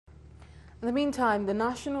In the meantime, the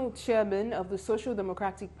national chairman of the Social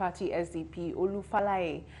Democratic Party SDP,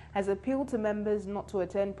 Falae, has appealed to members not to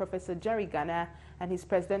attend Professor Gana and his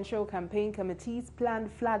presidential campaign committee's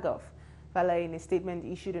planned flag-off. Falae, in a statement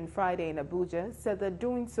issued on Friday in Abuja, said that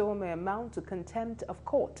doing so may amount to contempt of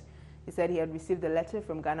court. He said he had received a letter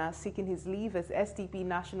from Gana seeking his leave as SDP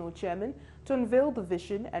national chairman to unveil the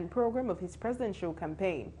vision and program of his presidential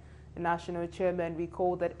campaign. The national chairman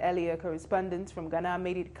recalled that earlier correspondence from Gana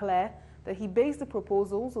made it clear that he based the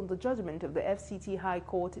proposals on the judgment of the FCT High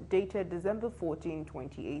Court dated December 14,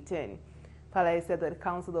 2018. Falae said that the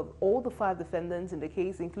counsel of all the 5 defendants in the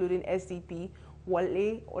case, including SDP,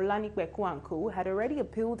 Wale, Olanikwe, had already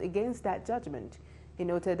appealed against that judgment. He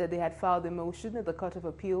noted that they had filed a motion at the Court of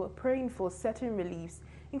Appeal praying for certain reliefs,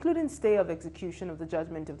 including stay of execution of the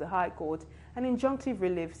judgment of the High Court and injunctive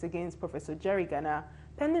reliefs against Professor Gana,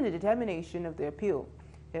 pending the determination of the appeal.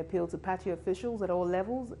 They appealed to party officials at all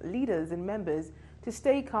levels, leaders and members, to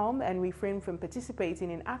stay calm and refrain from participating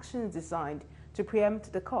in actions designed to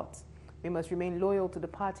preempt the courts. We must remain loyal to the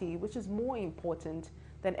party, which is more important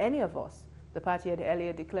than any of us. The party had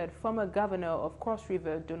earlier declared former governor of Cross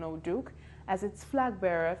River, Donald Duke, as its flag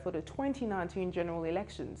bearer for the 2019 general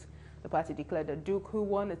elections. The party declared that Duke, who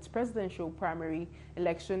won its presidential primary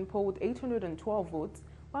election, polled 812 votes,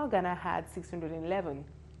 while Gana had 611.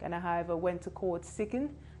 Gana, however, went to court seeking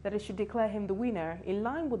that it should declare him the winner in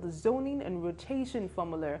line with the zoning and rotation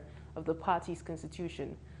formula of the party's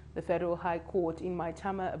constitution. The Federal High Court in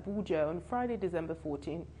Maitama, Abuja, on Friday, December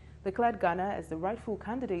 14, declared Gana as the rightful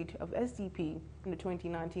candidate of SDP in the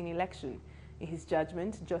 2019 election. In his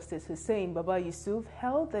judgment, Justice Hussein Baba Yusuf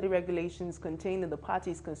held that the regulations contained in the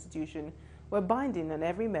party's constitution were binding on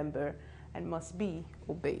every member and must be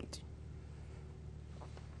obeyed.